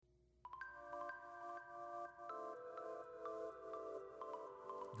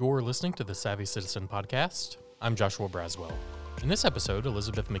You're listening to the Savvy Citizen podcast. I'm Joshua Braswell. In this episode,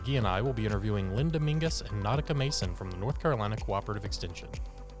 Elizabeth McGee and I will be interviewing Linda Mingus and Nautica Mason from the North Carolina Cooperative Extension.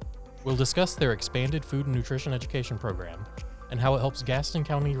 We'll discuss their expanded food and nutrition education program and how it helps Gaston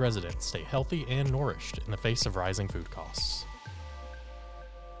County residents stay healthy and nourished in the face of rising food costs.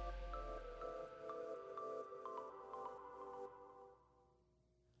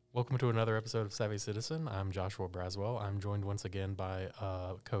 Welcome to another episode of Savvy Citizen. I'm Joshua Braswell. I'm joined once again by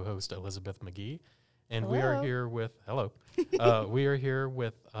co-host Elizabeth McGee, and Hello. we are here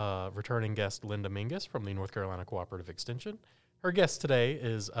with returning guest Linda Mingus from the North Carolina Cooperative Extension. Her guest today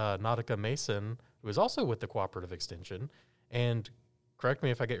is Nautica Mason, who is also with the Cooperative Extension. And correct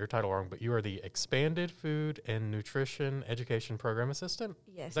me if I get your title wrong, but you are the Expanded Food and Nutrition Education Program Assistant?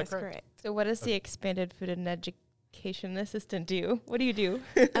 Yes, That's that's correct. So what does the Expanded Food and Education Assistant do? What do you do?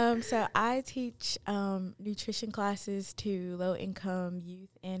 So I teach nutrition classes to low-income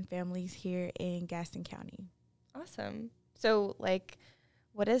youth and families here in Gaston County. Awesome. So,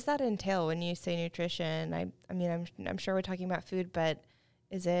 what does that entail when you say nutrition? I'm sure we're talking about food, but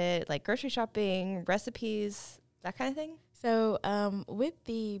is it like grocery shopping, recipes, that kind of thing? So with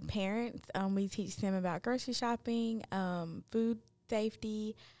the parents, we teach them about grocery shopping, food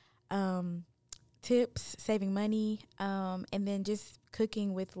safety, tips, saving money, and then just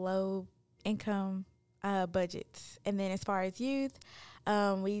cooking with low-income budgets. And then as far as youth,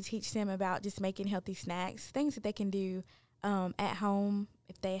 we teach them about just making healthy snacks, things that they can do at home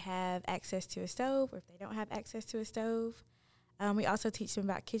if they have access to a stove or if they don't have access to a stove. We also teach them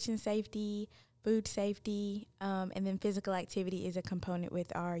about kitchen safety, food safety, and then physical activity is a component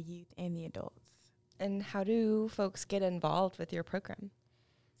with our youth and the adults. And how do folks get involved with your program?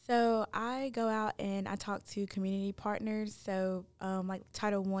 So I go out and I talk to community partners, so like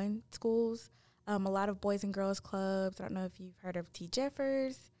Title I schools, a lot of Boys and Girls Clubs. I don't know if you've heard of T.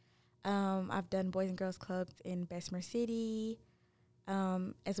 Jeffers. I've done Boys and Girls Clubs in Bessemer City,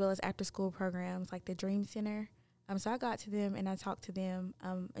 as well as after-school programs like the Dream Center. So I go out to them and I talk to them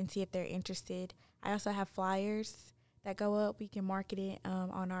and see if they're interested. I also have flyers that go up. We can market it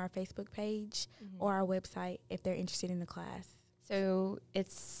on our Facebook page or our website if they're interested in the class. So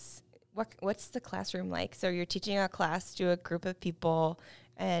it's what's the classroom like? So you're teaching a class to a group of people,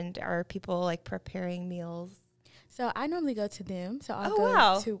 and are people preparing meals? So I normally go to them. So I'll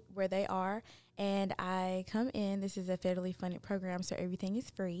go to where they are, and I come in. This is a federally funded program, so everything is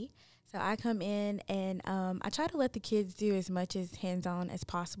free. So I come in, and I try to let the kids do as much as hands-on as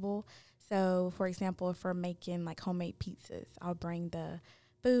possible. So, for example, if we're making homemade pizzas, I'll bring the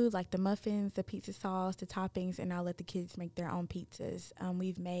food, like the muffins, the pizza sauce, the toppings, and I'll let the kids make their own pizzas.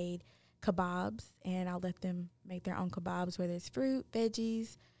 We've made kebabs, and I'll let them make their own kebabs, whether it's fruit,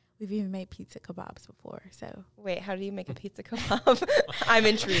 veggies. We've even made pizza kebabs before. So wait, how do you make a pizza kebab? I'm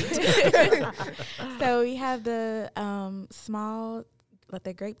intrigued. So we have the small,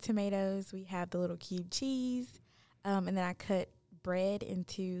 the grape tomatoes. We have the little cube cheese, and then I cut bread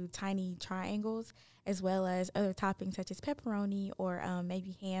into tiny triangles, as well as other toppings such as pepperoni or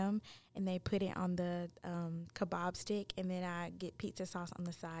maybe ham, and they put it on the kebab stick, and then I get pizza sauce on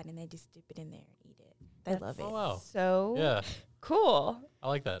the side, and they just dip it in there and eat it. They love it. Oh, wow. So Yeah. cool. I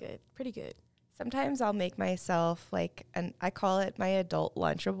like that. Good, pretty good. Sometimes I'll make myself I call it my adult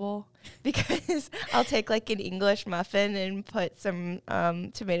Lunchable, because I'll take an English muffin and put some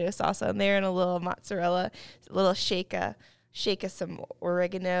tomato sauce on there and a little mozzarella, a little shake of some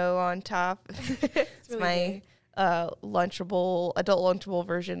oregano on top. It's really my adult Lunchable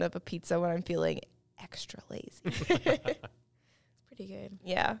version of a pizza when I'm feeling extra lazy. It's pretty good.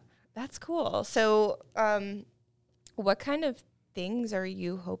 Yeah, that's cool. So what kind of things are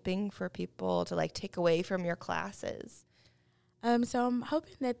you hoping for people to take away from your classes? So I'm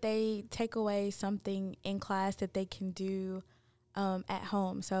hoping that they take away something in class that they can do at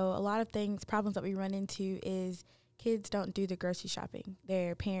home. So a lot of problems that we run into is kids don't do the grocery shopping.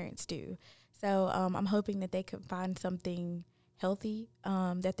 Their parents do. So I'm hoping that they could find something healthy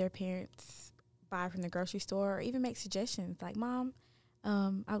that their parents buy from the grocery store, or even make suggestions like, Mom,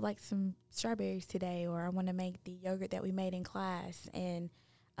 I'd like some strawberries today, or I want to make the yogurt that we made in class. And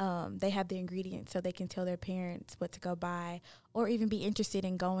they have the ingredients so they can tell their parents what to go buy, or even be interested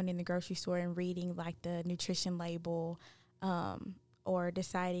in going in the grocery store and reading the nutrition label, or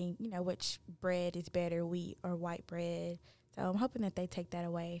deciding, which bread is better, wheat or white bread. So I'm hoping that they take that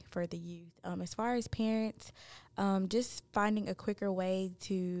away for the youth. As far as parents, just finding a quicker way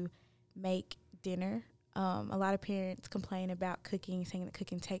to make dinner. A lot of parents complain about cooking, saying that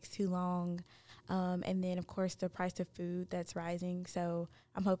cooking takes too long. And then, of course, the price of food that's rising. So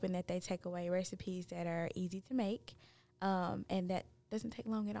I'm hoping that they take away recipes that are easy to make, and that doesn't take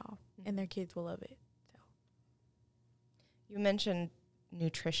long at all, and their kids will love it. So You mentioned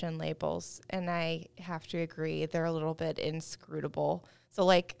nutrition labels, and I have to agree, they're a little bit inscrutable. So,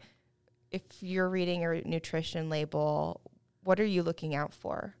 like, if you're reading a nutrition label, what are you looking out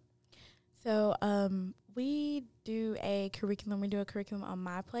for? So we do a curriculum. We do a curriculum on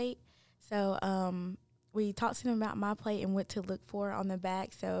MyPlate. So we talk to them about MyPlate and what to look for on the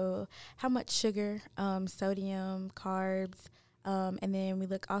back. So how much sugar, sodium, carbs, and then we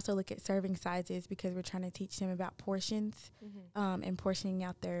also look at serving sizes because we're trying to teach them about portions and portioning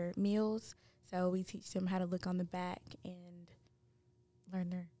out their meals. So we teach them how to look on the back and learn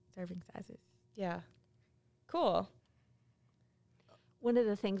their serving sizes. Yeah. Cool. One of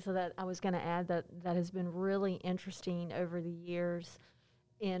the things that I was going to add that has been really interesting over the years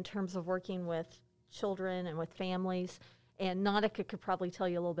in terms of working with children and with families, and Nautica could probably tell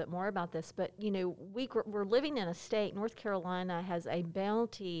you a little bit more about this, but, you know, we're living in a state, North Carolina has a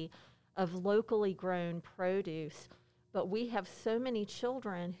bounty of locally grown produce, but we have so many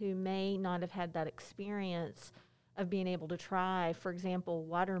children who may not have had that experience of being able to try, for example,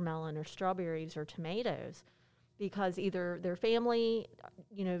 watermelon or strawberries or tomatoes, because either their family,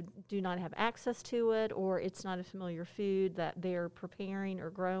 you know, do not have access to it, or it's not a familiar food that they're preparing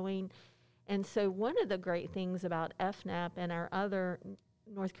or growing. And so one of the great things about FNAP and our other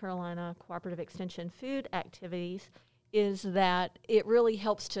North Carolina Cooperative Extension food activities is that it really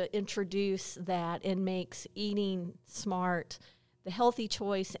helps to introduce that and makes eating smart the healthy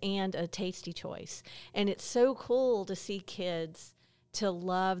choice and a tasty choice. And it's so cool to see kids to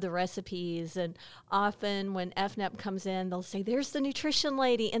love the recipes, and often when FNAP comes in, they'll say, "There's the nutrition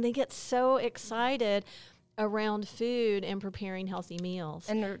lady," and they get so excited around food and preparing healthy meals.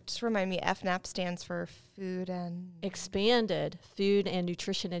 And just remind me, FNAP stands for Food and... Expanded Food and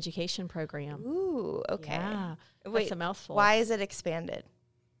Nutrition Education Program. Ooh, okay. Yeah, Wait, that's a mouthful. why is it expanded?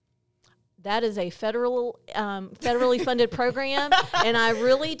 That is a federally funded program, and I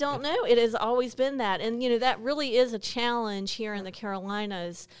really don't know. It has always been that. And, you know, that really is a challenge here in the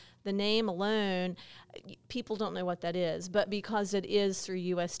Carolinas. The name alone, people don't know what that is, but because it is through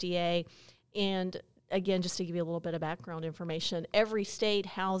USDA, and again, just to give you a little bit of background information, every state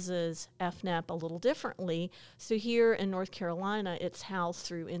houses FNAP a little differently. So here in North Carolina, it's housed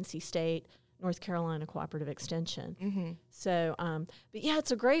through NC State, North Carolina Cooperative Extension. Mm-hmm. So, but yeah,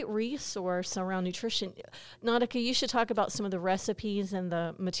 it's a great resource around nutrition. Nautica, you should talk about some of the recipes and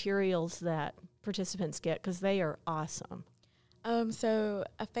the materials that participants get, because they are awesome. So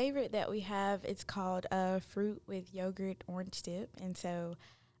a favorite that we have, it's called fruit with yogurt orange dip. And so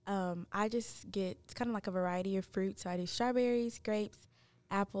I just get, it's kind of like a variety of fruit. So I do strawberries, grapes,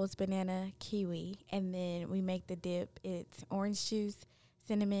 apples, banana, kiwi, and then we make the dip. It's orange juice,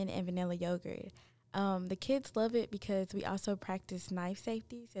 cinnamon, and vanilla yogurt. The kids love it because we also practice knife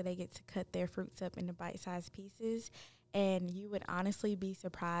safety, so they get to cut their fruits up into bite-sized pieces. And you would honestly be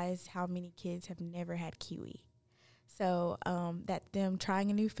surprised how many kids have never had kiwi. So that them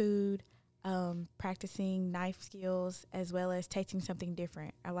trying a new food, practicing knife skills, as well as tasting something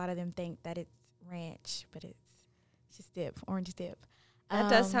different. A lot of them think that it's ranch, but it's just dip, orange dip. That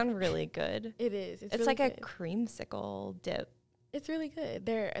does sound really good. It is. It's really like good. A creamsicle dip. It's really good.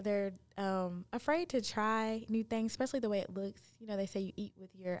 They're afraid to try new things, especially the way it looks. You know, they say you eat with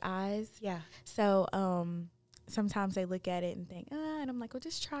your eyes. Yeah. So sometimes they look at it and think, and I'm like, well,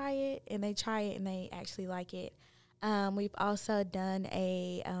 just try it. And they try it and they actually like it. We've also done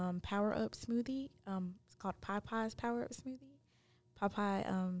a Power Up smoothie. It's called Popeye's Power Up smoothie.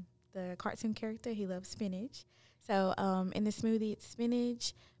 Popeye, the cartoon character, he loves spinach. So in the smoothie, it's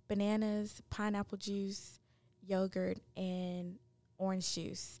spinach, bananas, pineapple juice, yogurt, and orange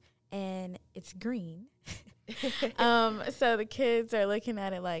juice, and it's green. So the kids are looking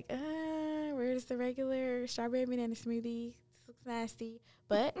at it like, where's the regular strawberry banana smoothie? This looks nasty.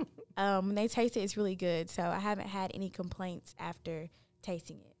 But when they taste it, it's really good. So I haven't had any complaints after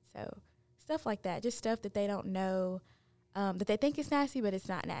tasting it. So stuff like that, just stuff that they don't know, that they think is nasty, but it's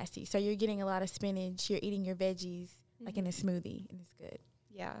not nasty. So you're getting a lot of spinach. You're eating your veggies like in a smoothie, and it's good.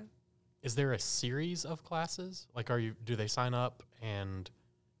 Yeah. Is there a series of classes? Like, do they sign up and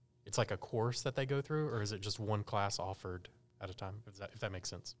it's like a course that they go through, or is it just one class offered at a time, if that makes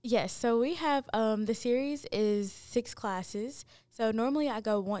sense? Yes. So we have, the series is 6 classes. So normally I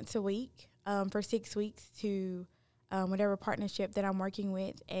go once a week for 6 weeks to whatever partnership that I'm working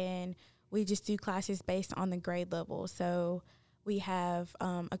with, and we just do classes based on the grade level. So we have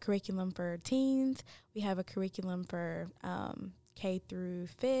a curriculum for teens. We have a curriculum for K through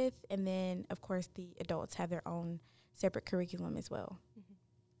 5th, and then, of course, the adults have their own separate curriculum as well.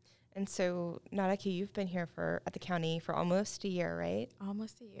 And so, Nautica, you've been here at the county for almost a year, right?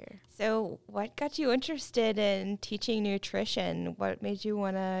 Almost a year. So what got you interested in teaching nutrition? What made you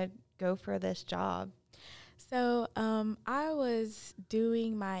want to go for this job? So I was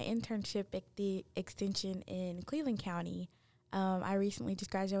doing my internship at the extension in Cleveland County. I recently just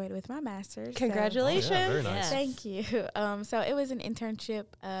graduated with my master's. Congratulations. Oh, yeah, very nice. Thank you. So it was an internship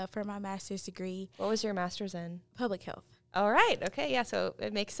for my master's degree, What was your master's in? public health. All right. Okay. Yeah. So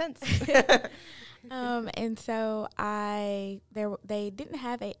it makes sense. And so they didn't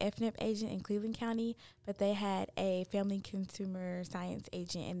have a FNIP agent in Cleveland County, but they had a family consumer science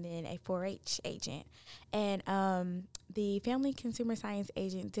agent and then a 4-H agent. And the family consumer science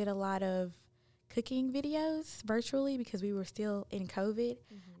agent did a lot of cooking videos virtually because we were still in COVID.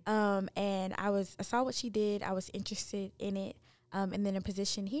 And I saw what she did. I was interested in it. And then a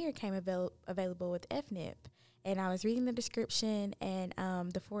position here came available with FNIP. And I was reading the description, and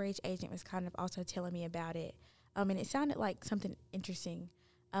the 4-H agent was kind of also telling me about it. And it sounded like something interesting.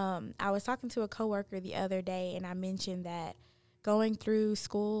 I was talking to a coworker the other day, and I mentioned that going through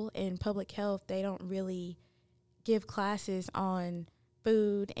school in public health, they don't really give classes on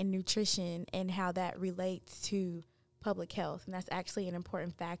food and nutrition and how that relates to public health. And that's actually an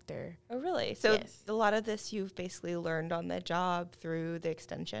important factor. Oh, really? So Yes. a lot of this you've basically learned on the job through the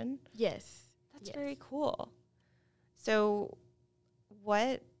extension? Yes. That's Yes. very cool. So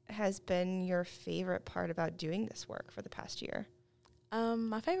what has been your favorite part about doing this work for the past year?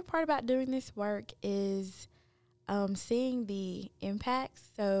 My favorite part about doing this work is seeing the impacts.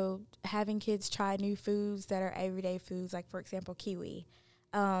 So having kids try new foods that are everyday foods, like, for example, kiwi,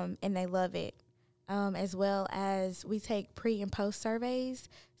 and they love it. As well as we take pre and post surveys.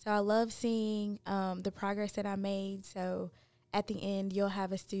 So I love seeing the progress that I made. So at the end, you'll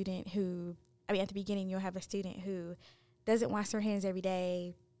have a student at the beginning, you'll have a student who doesn't wash their hands every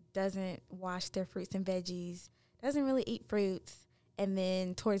day, doesn't wash their fruits and veggies, doesn't really eat fruits. And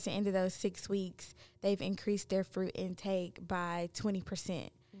then towards the end of those 6 weeks, they've increased their fruit intake by 20%.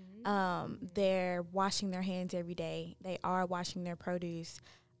 They're washing their hands every day. They are washing their produce.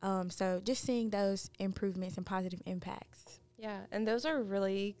 So just seeing those improvements and positive impacts. Yeah, and those are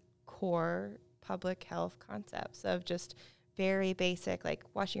really core public health concepts of just very basic, like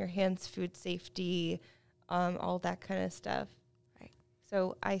washing your hands, food safety, all that kind of stuff. Right.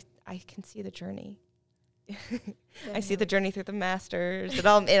 So I can see the journey. I see the journey through the masters. It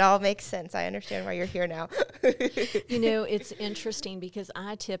all makes sense. I understand why you're here now. It's interesting because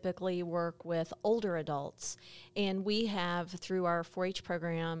I typically work with older adults, and we have, through our 4-H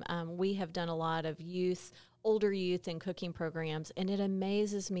program, we have done a lot of older youth and cooking programs, and it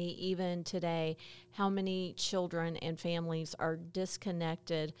amazes me even today how many children and families are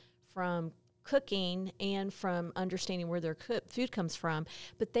disconnected from cooking and from understanding where their food comes from,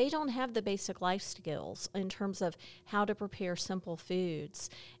 but they don't have the basic life skills in terms of how to prepare simple foods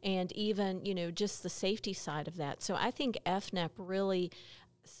and even, just the safety side of that. So I think FNEP really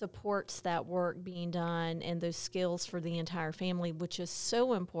supports that work being done and those skills for the entire family, which is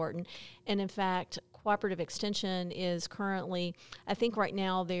so important. And in fact, Cooperative Extension is currently, I think right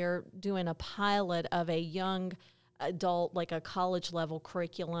now they're doing a pilot of a young adult, like a college level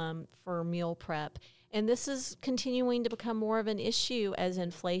curriculum for meal prep. And this is continuing to become more of an issue as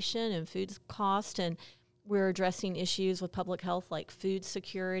inflation and food cost, and we're addressing issues with public health like food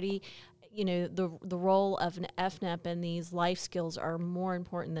security. The role of an FNEP and these life skills are more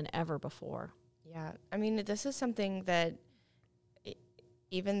important than ever before. Yeah, I mean, this is something that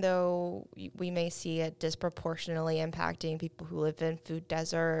even though we may see it disproportionately impacting people who live in food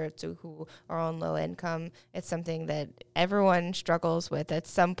deserts or who are on low income, it's something that everyone struggles with at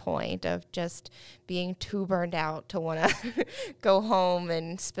some point, of just being too burned out to want to go home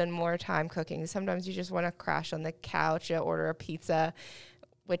and spend more time cooking. Sometimes you just want to crash on the couch and order a pizza,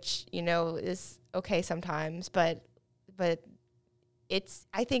 which, is okay sometimes, but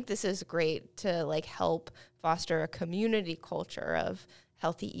I think this is great to help foster a community culture of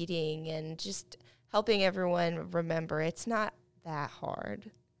healthy eating and just helping everyone remember it's not that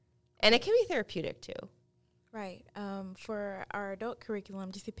hard. And it can be therapeutic too. Right. For our adult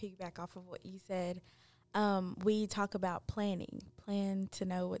curriculum, just to piggyback off of what you said, we talk about planning. Plan to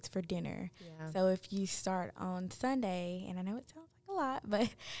know what's for dinner. Yeah. So if you start on Sunday, and I know it sounds like a lot, but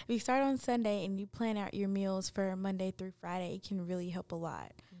if you start on Sunday and you plan out your meals for Monday through Friday, it can really help a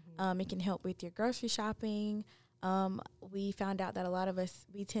lot. It can help with your grocery shopping. We found out that a lot of us,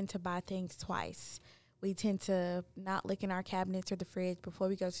 we tend to buy things twice. We tend to not look in our cabinets or the fridge before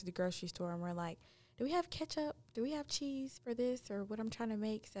we go to the grocery store, and we're like, do we have ketchup? Do we have cheese for this or what I'm trying to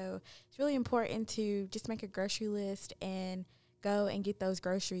make? So it's really important to just make a grocery list and go and get those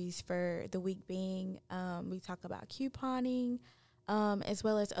groceries for the week being. We talk about couponing, as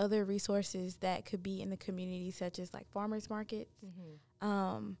well as other resources that could be in the community, such as like farmers markets.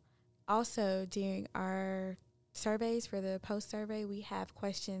 Also, during our surveys for the post survey, we have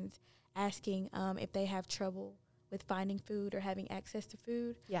questions asking if they have trouble with finding food or having access to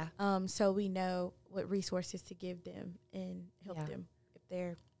food. Yeah. So we know what resources to give them and help them if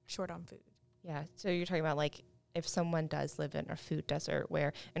they're short on food. Yeah. So you're talking about like if someone does live in a food desert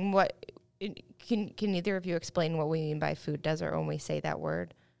and what can either of you explain what we mean by food desert when we say that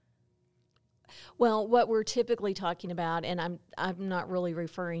word? Well, what we're typically talking about, and I'm not really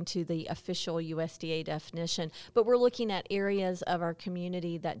referring to the official USDA definition, but we're looking at areas of our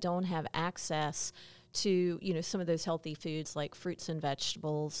community that don't have access to, some of those healthy foods like fruits and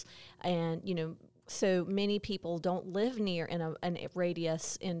vegetables. And, so many people don't live near in a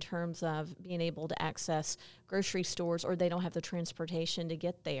radius in terms of being able to access grocery stores, or they don't have the transportation to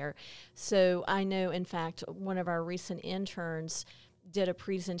get there. So I know, in fact, one of our recent interns did a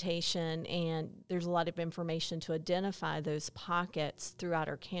presentation, and there's a lot of information to identify those pockets throughout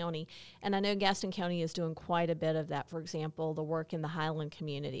our county. And I know Gaston County is doing quite a bit of that. For example, the work in the Highland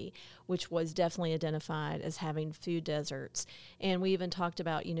community, which was definitely identified as having food deserts. And we even talked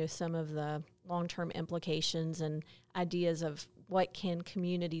about, some of the long-term implications and ideas of what can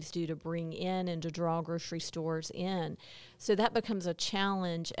communities do to bring in and to draw grocery stores in. So that becomes a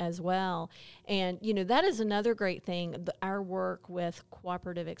challenge as well. And, that is another great thing, our work with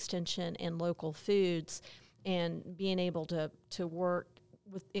Cooperative Extension and local foods and being able to work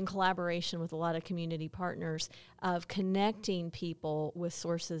in collaboration with a lot of community partners of connecting people with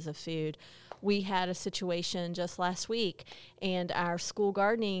sources of food. We had a situation just last week, and our school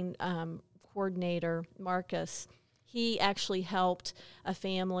gardening coordinator, Marcus, he actually helped a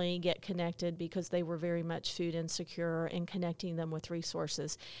family get connected because they were very much food insecure, and connecting them with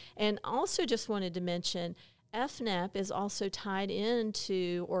resources. And also just wanted to mention, FNEP is also tied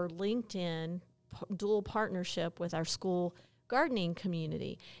into or linked in dual partnership with our school gardening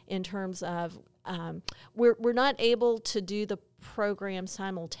community in terms of we're not able to do the program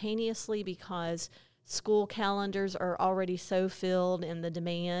simultaneously because school calendars are already so filled in the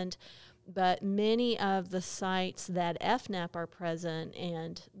demand. But many of the sites that FNEP are present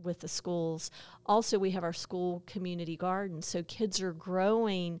and with the schools, also we have our school community gardens. So kids are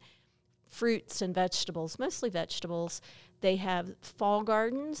growing fruits and vegetables, mostly vegetables. They have fall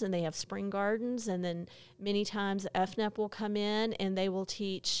gardens and they have spring gardens, and then many times FNEP will come in and they will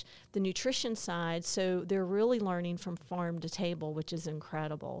teach the nutrition side. So they're really learning from farm to table, which is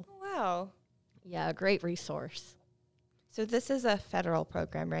incredible. Wow. Yeah, a great resource. So this is a federal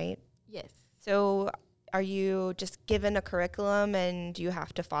program, right? Yes. So are you just given a curriculum and do you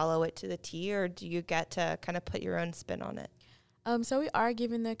have to follow it to the T, or do you get to kind of put your own spin on it? So we are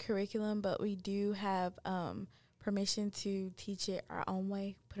given the curriculum, but we do have permission to teach it our own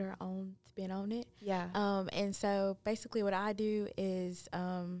way, put our own spin on it. Yeah. And so basically what I do is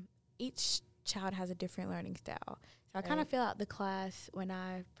each child has a different learning style. So I kind of fill out the class when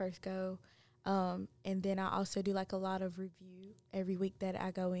I first go. And then I also do like a lot of review every week that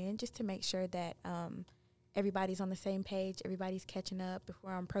I go in, just to make sure that everybody's on the same page, everybody's catching up. If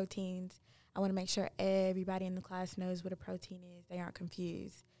we're on proteins, I want to make sure everybody in the class knows what a protein is. They aren't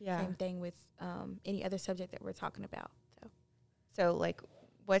confused. Yeah. Same thing with any other subject that we're talking about. So like,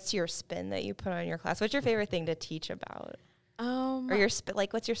 what's your spin that you put on your class? What's your favorite thing to teach about? Or your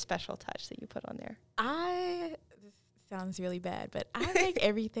what's your special touch that you put on there? This sounds really bad, but I make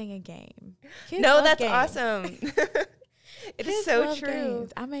everything a game. Kids No, love that's games. awesome. It is Kids so love true.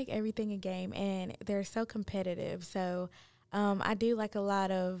 games. I make everything a game, and they're so competitive. So I do like a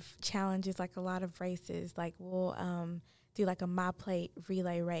lot of challenges, like a lot of races. Like we'll do like a My Plate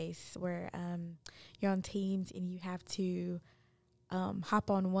relay race where you're on teams and you have to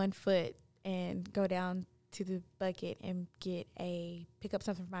hop on one foot and go down to the bucket and pick up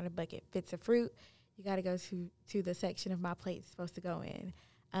something from out of the bucket. If it's a fruit, you got to go to the section of My Plate it's supposed to go in.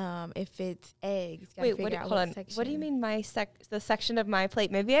 If it's eggs, Wait, hold on. section. What do you mean the section of My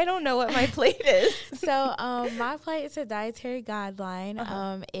Plate? Maybe I don't know what My Plate is. So My Plate is a dietary guideline.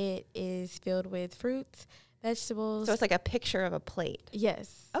 Uh-huh. It is filled with fruits, vegetables. So it's like a picture of a plate.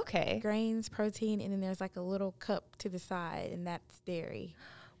 Yes. Okay. Grains, protein, and then there's like a little cup to the side, and that's dairy.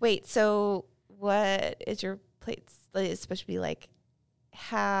 Wait, so what is your plate? It's supposed to be like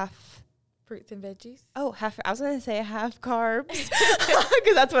half... Fruits and veggies. Oh, half. I was going to say half carbs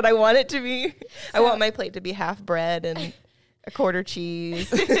because that's what I want it to be. I want my plate to be half bread and a quarter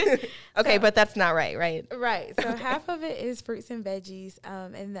cheese. Okay, but that's not right? Right. So half of it is fruits and veggies,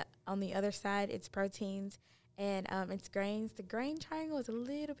 and on the other side, it's proteins, and it's grains. The grain triangle is a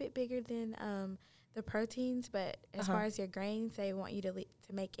little bit bigger than the proteins, but as far as your grains, they want you to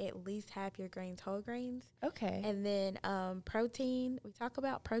make at least half your grains whole grains. Okay. And then protein, we talk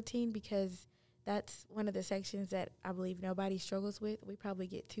about protein because that's one of the sections that I believe nobody struggles with. We probably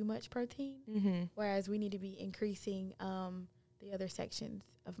get too much protein, whereas we need to be increasing the other sections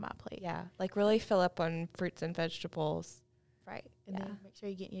of my plate. Yeah, like really fill up on fruits and vegetables. Right. And then make sure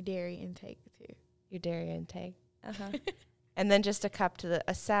you get your dairy intake too. Your dairy intake. And then just a cup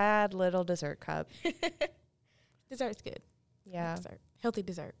a sad little dessert cup. Dessert's good. Yeah. Dessert. Healthy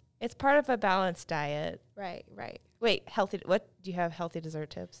dessert. It's part of a balanced diet. Right, right. Wait, healthy. What do you have healthy dessert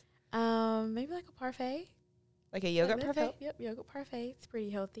tips? Maybe like a parfait. Like a yogurt parfait? Yep, yogurt parfait. It's pretty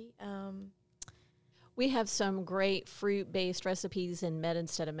healthy. We have some great fruit-based recipes in Med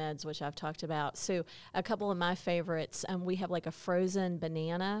Instead of Meds, which I've talked about. So a couple of my favorites, we have like a frozen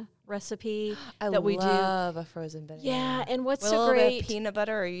banana recipe that we do. I love a frozen banana. Yeah, and what's with so a little great? bit of peanut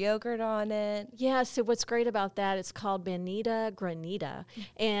butter or yogurt on it. Yeah, so what's great about that, it's called Bonita Granita.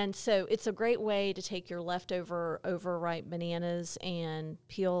 And so it's a great way to take your leftover overripe bananas and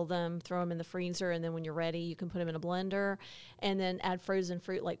peel them, throw them in the freezer, and then when you're ready, you can put them in a blender and then add frozen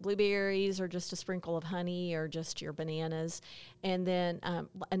fruit like blueberries or just a sprinkle of honey or just your bananas. And then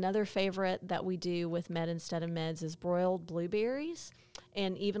another favorite that we do with Med Instead of Meds is broiled blueberries.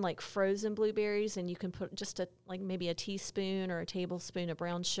 And even like frozen blueberries, and you can put just maybe a teaspoon or a tablespoon of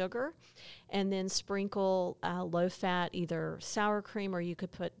brown sugar, and then sprinkle low-fat either sour cream or you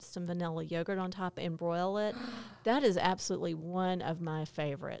could put some vanilla yogurt on top and broil it. That is absolutely one of my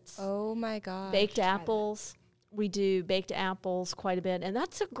favorites. Oh my gosh! Baked apples. We do baked apples quite a bit, and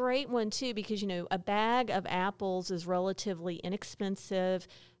that's a great one too because a bag of apples is relatively inexpensive.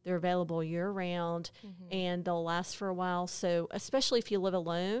 They're available year-round, and they'll last for a while. So, especially if you live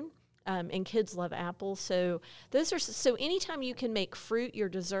alone, and kids love apples. So, so anytime you can make fruit your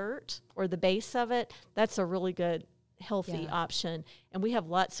dessert or the base of it, that's a really good, healthy option. And we have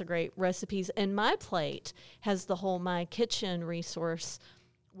lots of great recipes. And My Plate has the whole My Kitchen resource,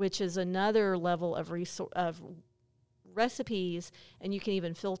 which is another level of recipes, and you can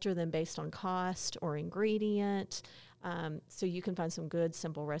even filter them based on cost or ingredient. So you can find some good,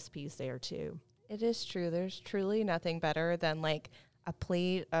 simple recipes there, too. It is true. There's truly nothing better than, like, a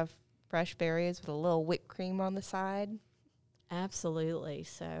plate of fresh berries with a little whipped cream on the side. Absolutely.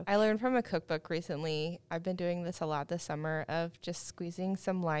 So I learned from a cookbook recently, I've been doing this a lot this summer, of just squeezing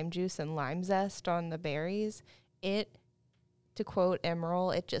some lime juice and lime zest on the berries. It, to quote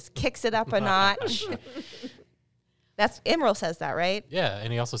Emerald, it just kicks it up a notch. Emerald says that, right? Yeah,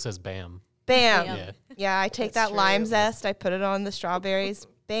 and he also says bam. Bam. Yeah. Yeah, I take That's that lime true. zest, I put it on the strawberries.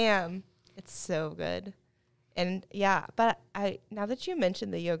 Bam. It's so good. And yeah, but now that you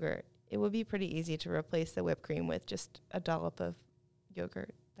mentioned the yogurt, it would be pretty easy to replace the whipped cream with just a dollop of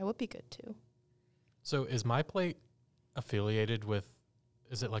yogurt. That would be good too. So is My Plate affiliated with,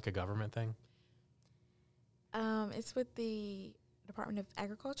 is it like a government thing? It's with the Department of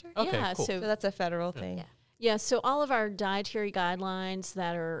Agriculture. Okay, yeah, cool. So that's a federal thing. Yeah. Yeah, so all of our dietary guidelines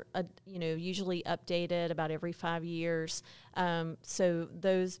that are, usually updated about every 5 years. So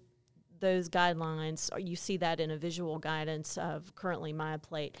those guidelines, you see that in a visual guidance of currently My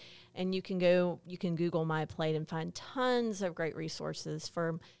Plate, and you can Google My Plate and find tons of great resources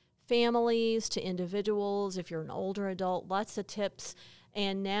from families to individuals. If you're an older adult, lots of tips.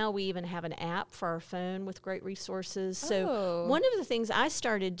 And now we even have an app for our phone with great resources. So one of the things I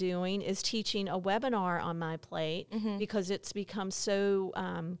started doing is teaching a webinar on My Plate because it's become so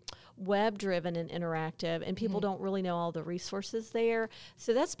web-driven and interactive, and people don't really know all the resources there.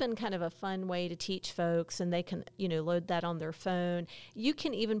 So that's been kind of a fun way to teach folks, and they can, load that on their phone. You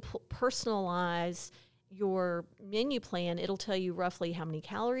can even personalize your menu plan. It'll tell you roughly how many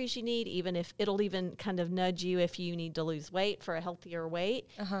calories you need, it'll even kind of nudge you if you need to lose weight for a healthier weight.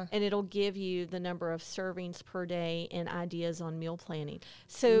 And it'll give you the number of servings per day and ideas on meal planning.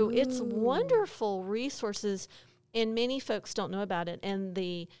 So it's wonderful resources, and many folks don't know about it. And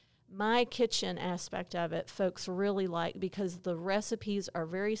the My Kitchen aspect of it, folks really like, because the recipes are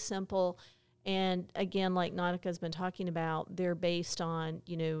very simple. And again, like Nautica's been talking about, they're based on,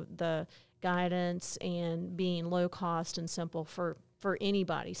 the guidance and being low cost and simple for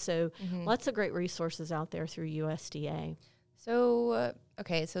anybody. So lots of great resources out there through USDA. So,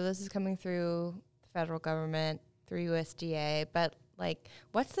 so this is coming through the federal government, through USDA, but like,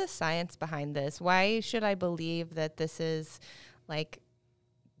 what's the science behind this? Why should I believe that this is like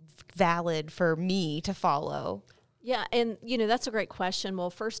valid for me to follow? Yeah, and, that's a great question.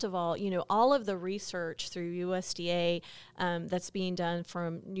 Well, first of all, all of the research through USDA that's being done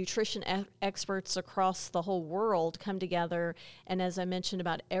from nutrition experts across the whole world come together. And as I mentioned,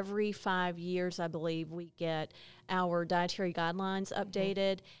 about every 5 years, I believe, we get our dietary guidelines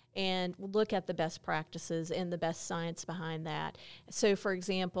updated and look at the best practices and the best science behind that. So, for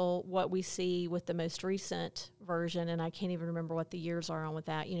example, what we see with the most recent version, and I can't even remember what the years are on with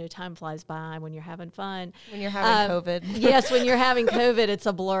that, time flies by when you're having fun. When you're having COVID. Yes, when you're having COVID, it's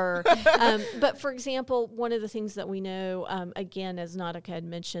a blur. But for example, one of the things that we know, again, as Nautica had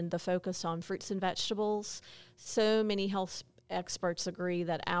mentioned, the focus on fruits and vegetables. So many health experts agree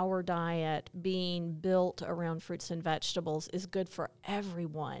that our diet being built around fruits and vegetables is good for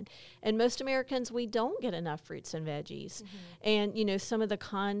everyone. And most Americans, we don't get enough fruits and veggies. And, some of the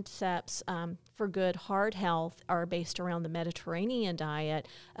concepts for good heart health are based around the Mediterranean diet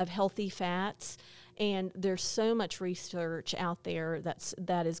of healthy fats. And there's so much research out there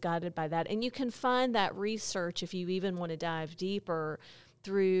that is guided by that. And you can find that research if you even want to dive deeper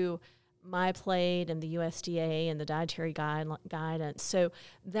through MyPlate and the USDA and the dietary guidance. So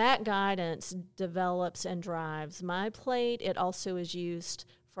that guidance develops and drives MyPlate. It also is used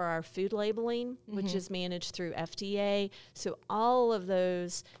for our food labeling, which is managed through FDA. So all of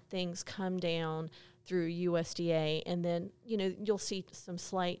those things come down through USDA, and then, you'll see some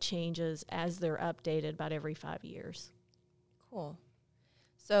slight changes as they're updated about every 5 years. Cool.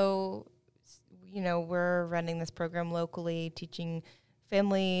 So, we're running this program locally, teaching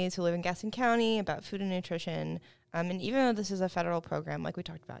families who live in Gaston County about food and nutrition. And even though this is a federal program, like we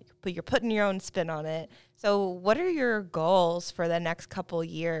talked about, but you're putting your own spin on it. So what are your goals for the next couple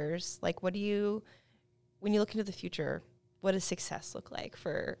years? Like, when you look into the future, what does success look like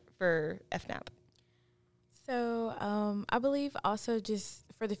for FNAP? So I believe also just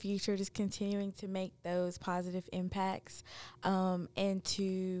for the future, just continuing to make those positive impacts and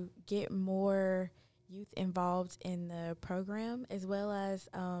to get more youth involved in the program as well as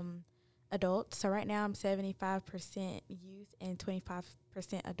adults. So right now I'm 75% youth and 25%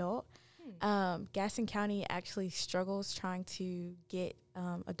 adult. Gaston County actually struggles trying to get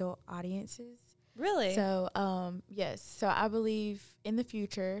adult audiences. Really? So yes. So I believe in the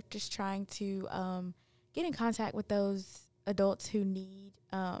future, just trying to get in contact with those adults who need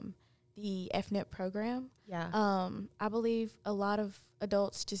the FNIP program. Yeah. I believe a lot of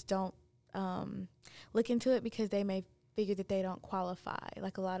adults just don't look into it because they may figure that they don't qualify.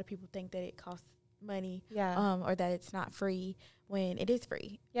 Like, a lot of people think that it costs money, or that it's not free when it is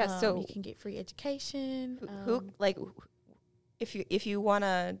free. Yeah, so you can get free education. If you want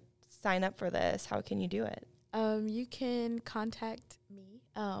to sign up for this, how can you do it? You can contact me.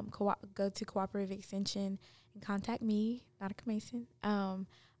 Go to Cooperative Extension and contact me, Nautica Mason.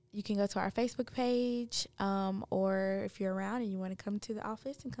 You can go to our Facebook page, or if you're around and you want to come to the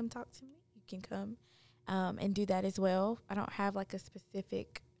office and come talk to me, you can come and do that as well. I don't have like a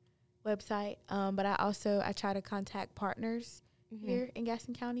specific website, but I try to contact partners here in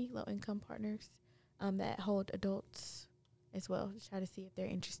Gaston County, low-income partners that hold adults as well, to try to see if they're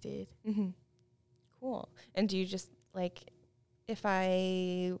interested. Cool. And do you just, like, if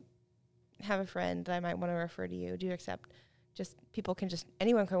I have a friend that I might want to refer to you, do you accept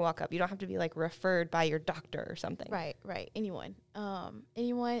anyone can walk up? You don't have to be, like, referred by your doctor or something. Right. Anyone.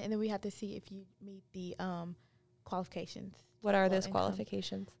 Anyone, and then we have to see if you meet the qualifications. What are those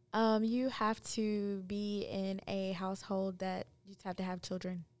qualifications? You have to be in a household that you just have to have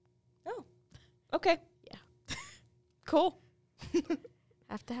children. Oh, okay. Yeah. Cool.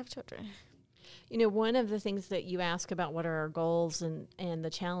 Have to have children. One of the things that you ask about what are our goals and the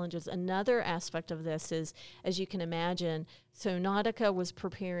challenges, another aspect of this is, as you can imagine, so Nautica was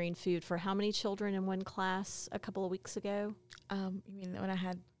preparing food for how many children in one class a couple of weeks ago? You mean when I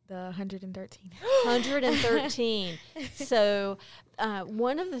had the 113? 113. So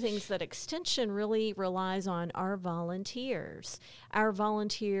one of the things that Extension really relies on are volunteers. Our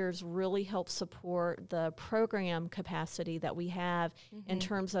volunteers really help support the program capacity that we have in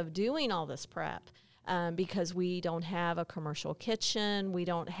terms of doing all this prep. Because we don't have a commercial kitchen, we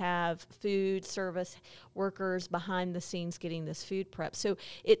don't have food service workers behind the scenes getting this food prep. So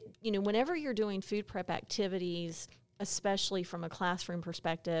whenever you're doing food prep activities, especially from a classroom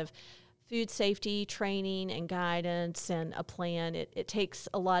perspective, food safety training and guidance and a plan, it takes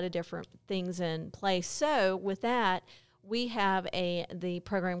a lot of different things in place. So with that, we have the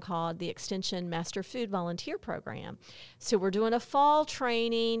program called the Extension Master Food Volunteer Program. So we're doing a fall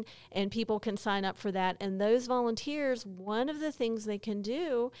training, and people can sign up for that. And those volunteers, one of the things they can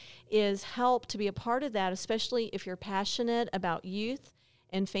do is help to be a part of that, especially if you're passionate about youth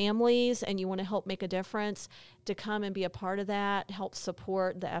and families and you want to help make a difference, to come and be a part of that, help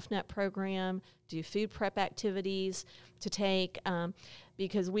support the FNEP program, do food prep activities to take,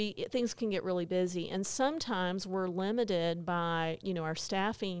 because things can get really busy. And sometimes we're limited by, our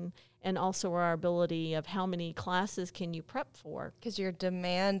staffing and also our ability of how many classes can you prep for. Because your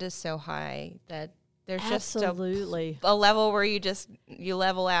demand is so high that there's Absolutely. just a level where you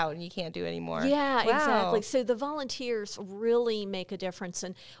level out and you can't do anymore. Yeah, Wow. exactly. So the volunteers really make a difference.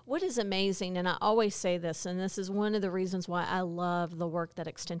 And what is amazing, and I always say this, and this is one of the reasons why I love the work that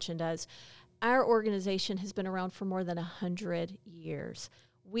Extension does, our organization has been around for more than 100 years.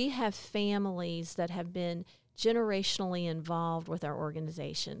 We have families that have been generationally involved with our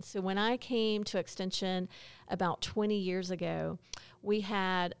organization. So when I came to Extension about 20 years ago, we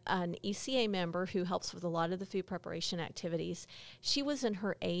had an ECA member who helps with a lot of the food preparation activities. She was in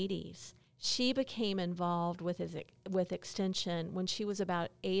her 80s. She became involved with Extension when she was about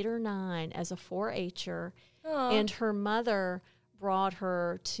 8 or 9 as a 4-H'er, and her mother brought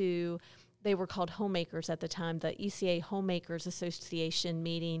her to, they were called homemakers at the time, the ECA Homemakers Association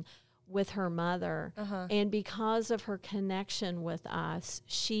meeting with her mother. And because of her connection with us,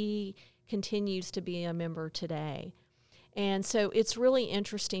 she continues to be a member today. And so it's really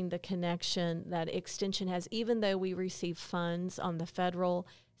interesting, the connection that Extension has. Even though we receive funds on the federal,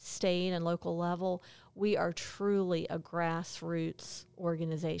 state, and local level, we are truly a grassroots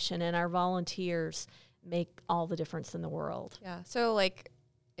organization, and our volunteers make all the difference in the world. Yeah. So,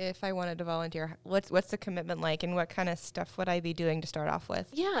 if I wanted to volunteer, what's the commitment like, and what kind of stuff would I be doing to start off with?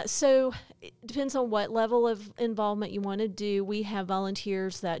 Yeah, so it depends on what level of involvement you want to do. We have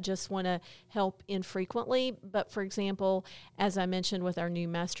volunteers that just want to help infrequently, but for example, as I mentioned with our new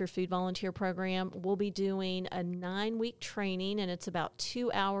Master Food Volunteer Program, we'll be doing a 9-week training, and it's about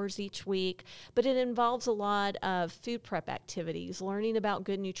 2 hours each week, but it involves a lot of food prep activities, learning about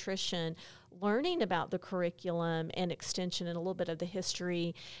good nutrition, learning about the curriculum and Extension and a little bit of the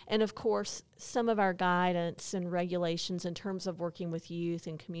history, and of course some of our guidance and regulations in terms of working with youth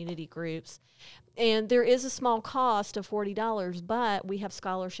and community groups. And there is a small cost of $40, but we have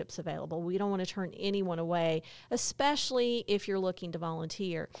scholarships available. We don't want to turn anyone away, especially if you're looking to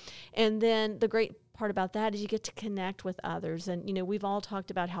volunteer. And then the great part about that is you get to connect with others. And we've all talked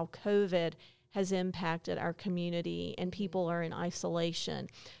about how COVID has impacted our community and people are in isolation.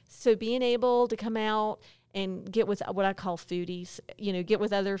 So being able to come out and get with what I call foodies, get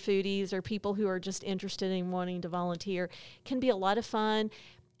with other foodies or people who are just interested in wanting to volunteer can be a lot of fun.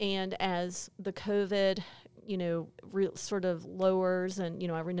 And as the COVID, sort of lowers, and,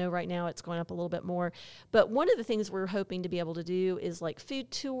 I know right now it's going up a little bit more. But one of the things we're hoping to be able to do is like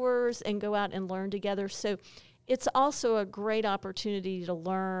food tours and go out and learn together. So it's also a great opportunity to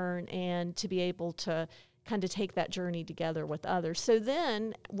learn and to be able to kind of take that journey together with others. So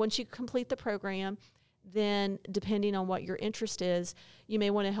then once you complete the program, then depending on what your interest is, you may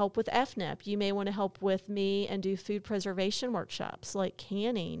want to help with FNEP. You may want to help with me and do food preservation workshops like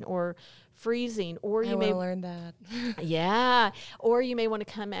canning or freezing, or you may learn that. Yeah. Or you may want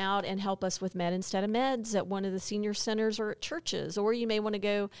to come out and help us with Med Instead of Meds at one of the senior centers or at churches. Or you may want to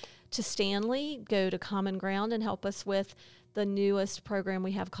go to Stanley, go to Common Ground and help us with the newest program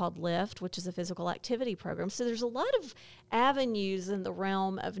we have called LIFT, which is a physical activity program. So there's a lot of avenues in the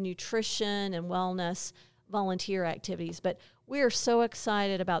realm of nutrition and wellness volunteer activities. But we are so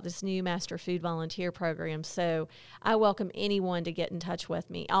excited about this new Master Food Volunteer Program. So I welcome anyone to get in touch with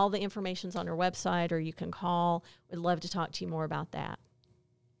me. All the information's on our website, or you can call. We'd love to talk to you more about that.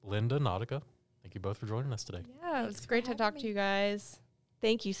 Linda, Nautica, thank you both for joining us today. Yeah, it's great to talk to you guys.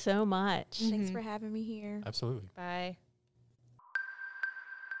 Thank you so much. Thanks for having me here. Absolutely. Bye.